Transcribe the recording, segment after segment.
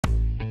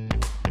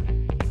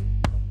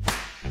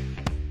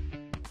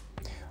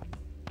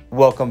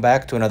Welcome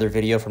back to another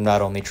video from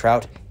Not Only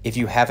Trout. If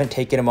you haven't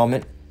taken a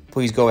moment,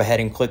 please go ahead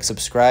and click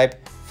subscribe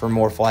for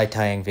more fly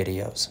tying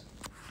videos.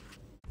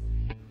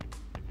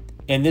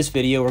 In this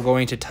video, we're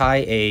going to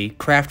tie a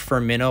Craft Fur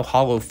Minnow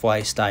hollow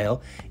fly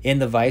style. In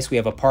the vise, we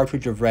have a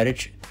Partridge of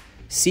Redditch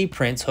Sea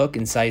Prince hook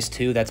in size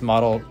 2, that's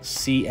model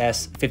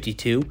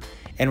CS52,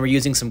 and we're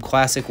using some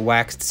classic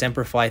waxed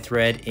Semperfli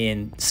thread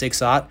in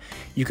 6/0.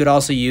 You could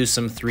also use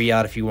some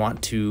 3/0 if you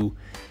want to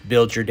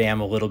build your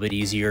dam a little bit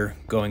easier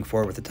going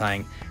forward with the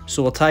tying.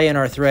 So we'll tie in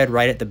our thread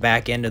right at the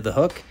back end of the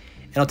hook,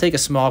 and I'll take a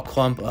small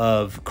clump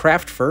of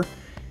craft fur.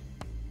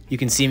 You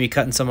can see me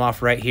cutting some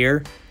off right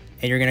here,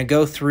 and you're gonna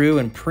go through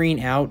and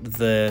preen out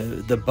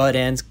the butt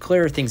ends,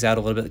 clear things out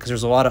a little bit because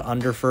there's a lot of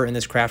under fur in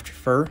this craft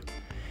fur,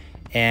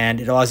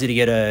 and it allows you to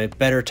get a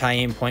better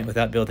tie-in point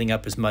without building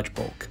up as much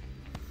bulk.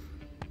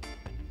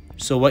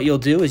 So what you'll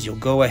do is you'll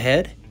go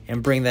ahead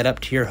and bring that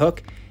up to your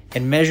hook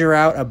and measure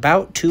out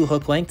about 2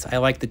 hook lengths. I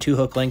like the 2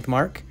 hook length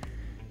mark.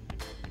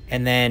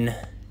 And then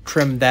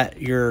trim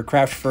your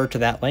craft fur to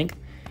that length,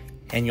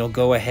 and you'll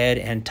go ahead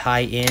and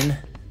tie in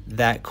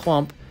that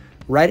clump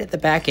right at the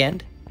back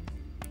end.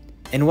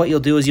 And what you'll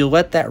do is you'll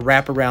let that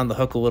wrap around the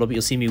hook a little bit.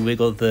 You'll see me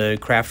wiggle the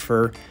craft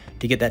fur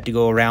to get that to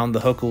go around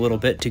the hook a little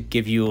bit to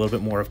give you a little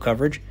bit more of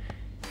coverage.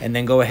 And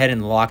then go ahead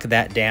and lock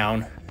that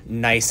down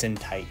nice and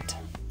tight.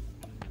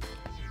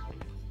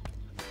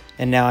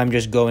 And now I'm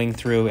just going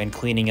through and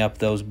cleaning up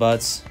those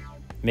butts,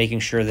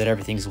 making sure that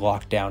everything's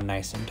locked down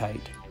nice and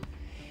tight.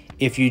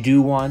 If you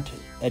do want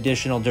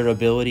additional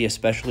durability,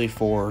 especially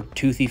for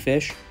toothy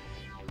fish,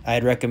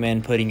 I'd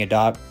recommend putting a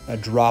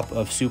drop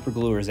of super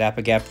glue or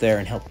Zap-A-Gap there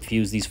and help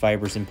fuse these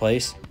fibers in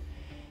place.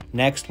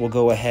 Next, we'll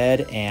go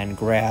ahead and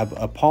grab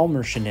a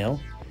Palmer Chenille.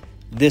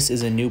 This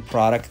is a new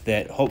product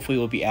that hopefully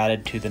will be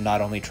added to the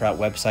Not Only Trout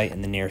website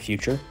in the near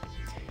future.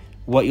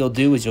 What you'll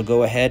do is you'll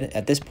go ahead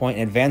at this point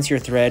and advance your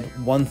thread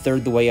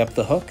 1/3 the way up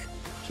the hook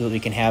so that we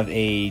can have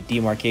a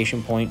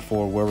demarcation point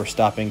for where we're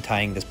stopping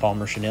tying this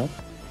Palmer Chenille.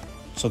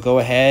 So go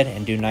ahead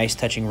and do nice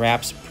touching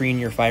wraps, preen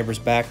your fibers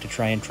back to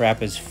try and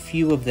trap as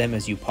few of them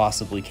as you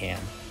possibly can.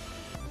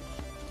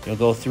 You'll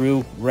go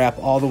through, wrap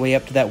all the way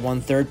up to that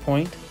 1/3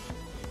 point,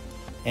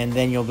 and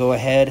then you'll go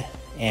ahead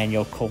and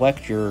you'll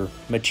collect your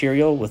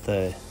material with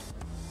a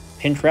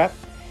pin trap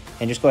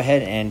and just go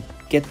ahead and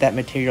get that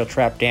material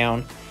trapped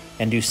down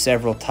and do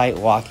several tight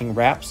locking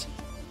wraps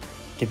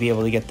to be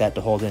able to get that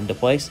to hold into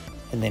place.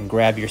 And then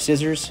grab your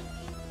scissors,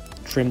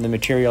 trim the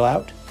material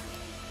out,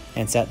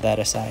 and set that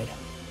aside.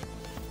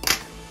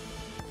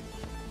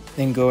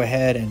 Then go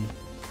ahead and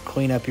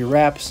clean up your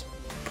wraps,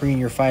 preen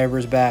your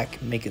fibers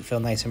back, make it feel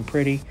nice and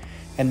pretty,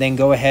 and then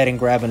go ahead and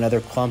grab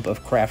another clump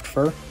of craft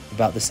fur,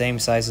 about the same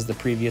size as the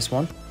previous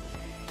one.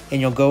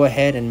 And you'll go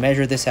ahead and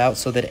measure this out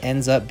so that it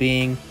ends up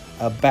being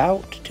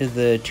about to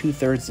the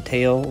 2/3 the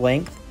tail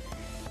length,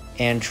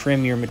 and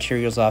trim your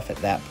materials off at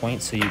that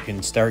point so you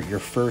can start your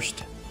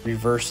first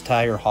reverse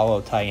tie or hollow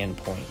tie-in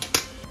point.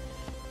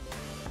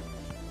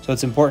 So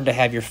it's important to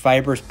have your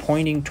fibers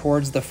pointing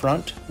towards the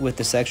front with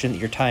the section that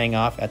you're tying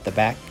off at the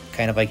back,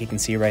 kind of like you can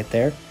see right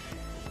there.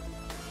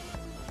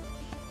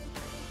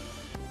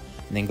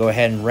 And then go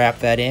ahead and wrap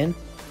that in,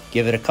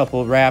 give it a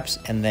couple of wraps,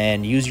 and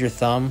then use your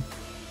thumb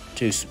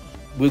to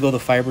wiggle the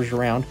fibers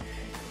around,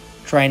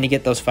 trying to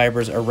get those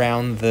fibers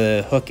around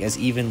the hook as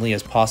evenly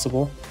as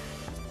possible,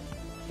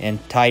 and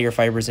tie your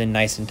fibers in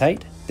nice and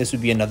tight. This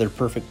would be another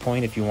perfect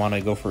point if you want to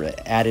go for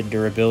added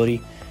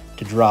durability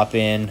to drop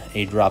in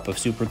a drop of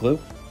super glue.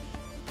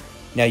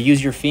 Now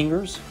use your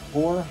fingers,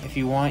 or if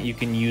you want, you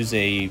can use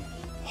a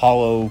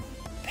hollow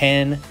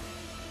pen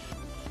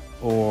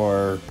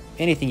or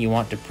anything you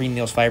want to preen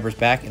those fibers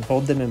back and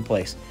hold them in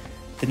place.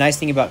 The nice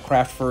thing about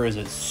craft fur is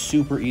it's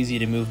super easy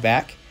to move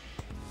back.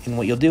 And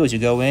what you'll do is you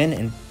go in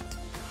and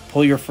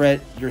pull your thread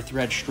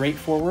straight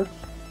forward,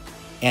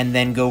 and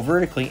then go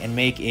vertically and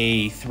make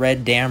a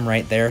thread dam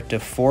right there to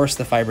force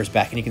the fibers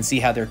back. And you can see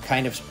how they're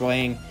kind of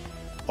splaying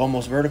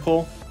almost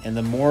vertical, and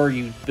the more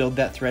you build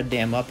that thread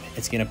dam up,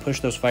 it's gonna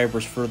push those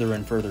fibers further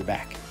and further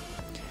back.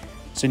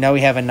 So now we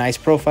have a nice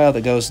profile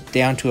that goes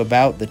down to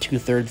about the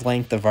 2/3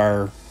 length of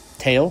our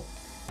tail.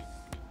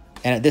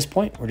 And at this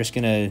point, we're just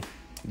gonna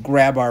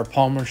grab our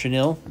Palmer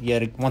Chenille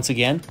once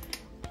again,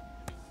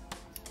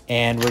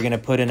 and we're gonna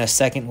put in a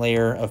second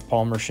layer of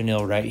Palmer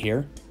Chenille right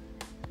here.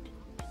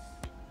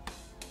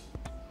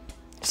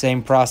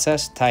 Same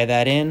process, tie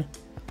that in,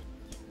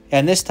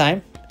 and this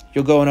time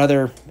you'll go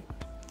another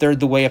 1/3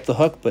 the way up the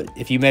hook, but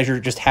if you measure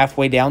just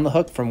halfway down the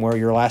hook from where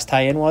your last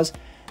tie-in was,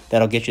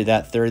 that'll get you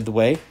that 1/3 the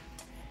way.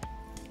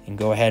 And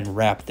go ahead and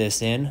wrap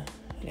this in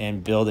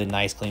and build a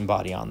nice clean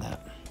body on that.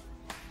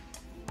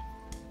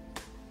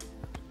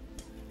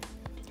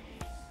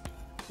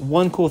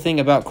 One cool thing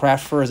about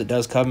craft fur is it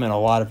does come in a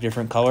lot of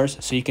different colors,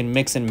 so you can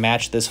mix and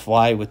match this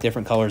fly with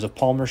different colors of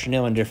Palmer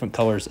Chenille and different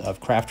colors of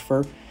craft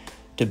fur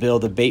to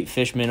build a bait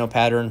fish minnow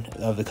pattern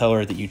of the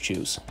color that you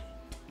choose.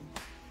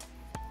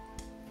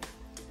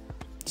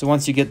 So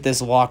once you get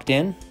this locked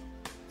in,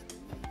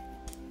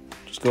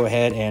 just go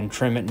ahead and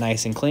trim it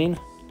nice and clean.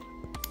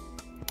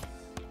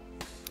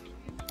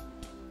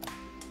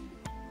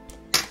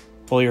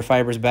 Pull your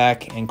fibers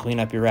back and clean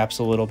up your wraps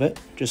a little bit,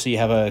 just so you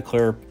have a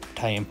clear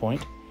tie-in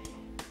point.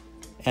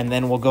 And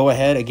then we'll go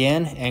ahead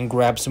again and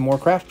grab some more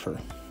craft fur.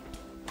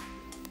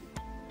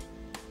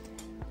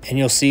 And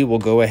you'll see we'll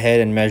go ahead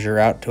and measure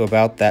out to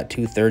about that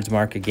 2/3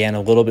 mark again,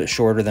 a little bit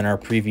shorter than our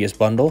previous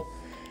bundle.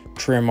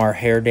 Trim our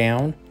hair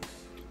down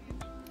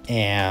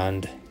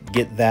and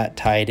get that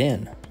tied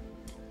in.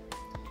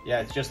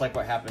 Yeah, it's just like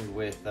what happened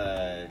with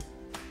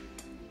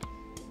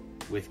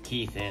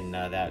Keith and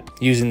that.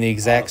 Using the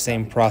exact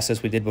same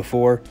process we did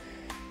before.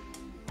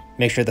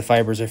 Make sure the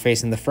fibers are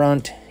facing the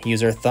front.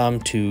 Use our thumb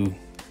to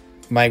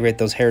migrate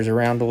those hairs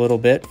around a little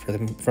bit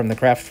from the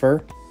craft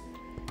fur.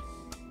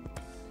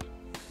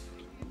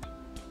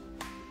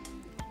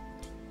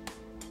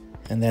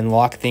 And then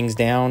lock things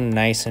down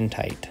nice and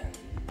tight.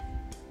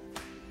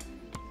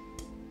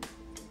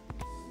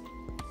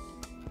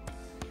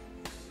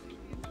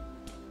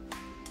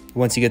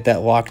 Once you get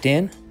that locked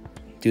in,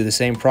 do the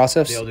same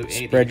process.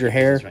 Spread your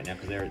hair, right now,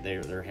 'cause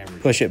they're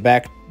push it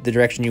back the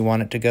direction you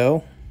want it to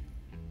go.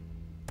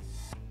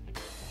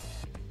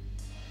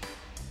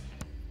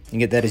 And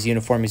get that as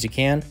uniform as you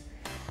can.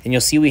 And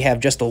you'll see we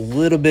have just a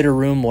little bit of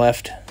room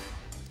left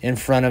in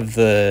front of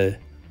the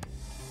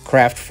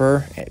craft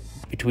fur,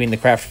 between the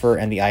craft fur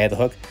and the eye of the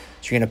hook.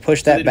 So you're going to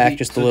push that back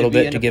just a little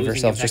bit to give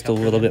ourselves just a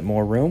little bit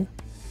more room.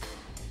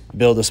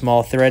 Build a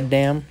small thread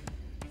dam.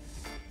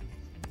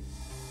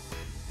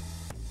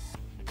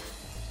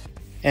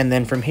 And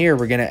then from here,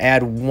 we're going to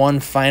add one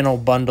final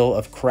bundle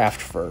of craft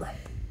fur.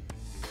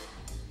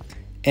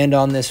 And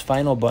on this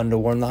final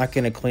bundle, we're not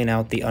going to clean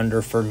out the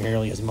under fur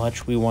nearly as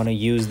much. We want to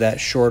use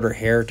that shorter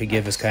hair to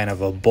give us kind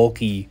of a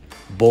bulky,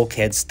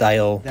 bulkhead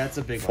style fly. That's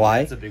a big one.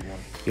 That's a big one.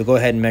 You'll go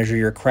ahead and measure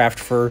your craft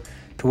fur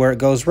to where it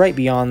goes right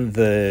beyond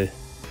the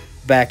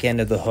back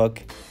end of the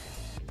hook,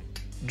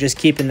 just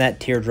keeping that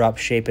teardrop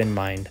shape in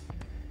mind.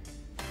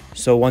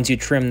 So once you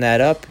trim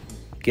that up,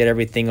 get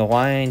everything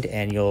aligned,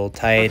 and you'll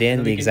tie it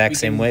in the exact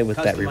same way with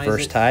that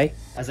reverse tie.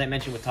 As I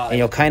mentioned with Todd, and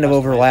you'll kind of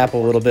overlap a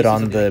little bit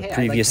on the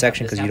previous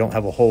section because you don't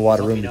have a whole lot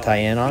of room to tie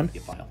in on.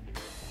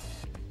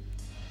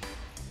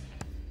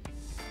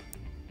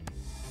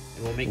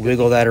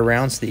 Wiggle that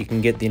around so that you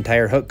can get the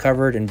entire hook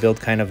covered and build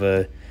kind of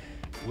a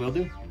will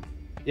do.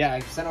 Yeah,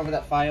 I sent over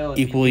that file.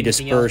 Equally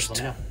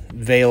dispersed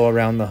veil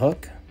around the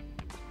hook.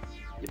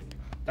 Yep.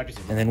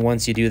 And then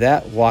once you do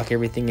that, lock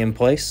everything in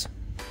place.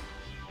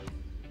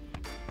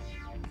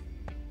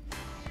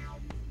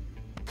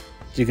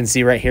 As you can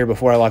see right here,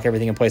 before I lock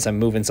everything in place, I'm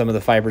moving some of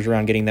the fibers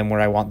around, getting them where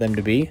I want them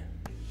to be.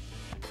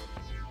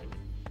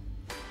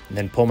 And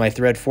then pull my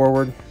thread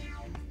forward,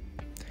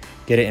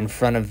 get it in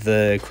front of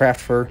the craft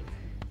fur,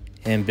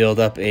 and build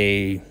up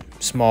a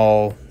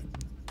small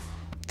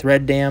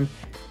thread dam.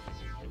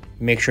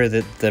 Make sure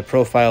that the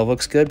profile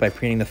looks good by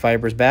preening the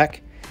fibers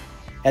back.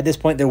 At this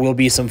point, there will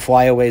be some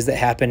flyaways that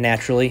happen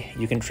naturally.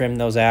 You can trim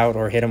those out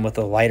or hit them with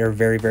a lighter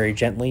very, very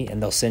gently,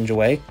 and they'll singe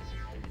away.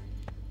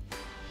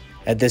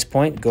 At this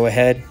point, go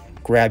ahead,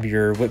 grab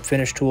your whip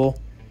finish tool,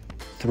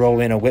 throw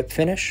in a whip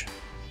finish,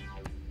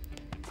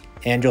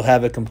 and you'll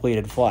have a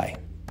completed fly.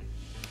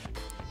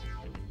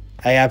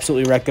 I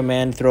absolutely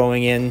recommend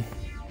throwing in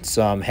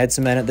some head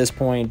cement at this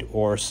point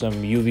or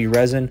some UV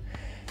resin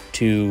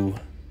to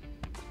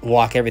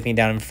lock everything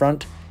down in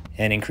front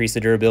and increase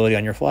the durability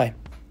on your fly.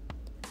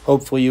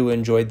 Hopefully you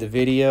enjoyed the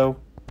video.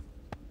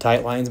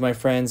 Tight lines, my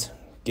friends.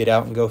 Get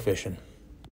out and go fishing.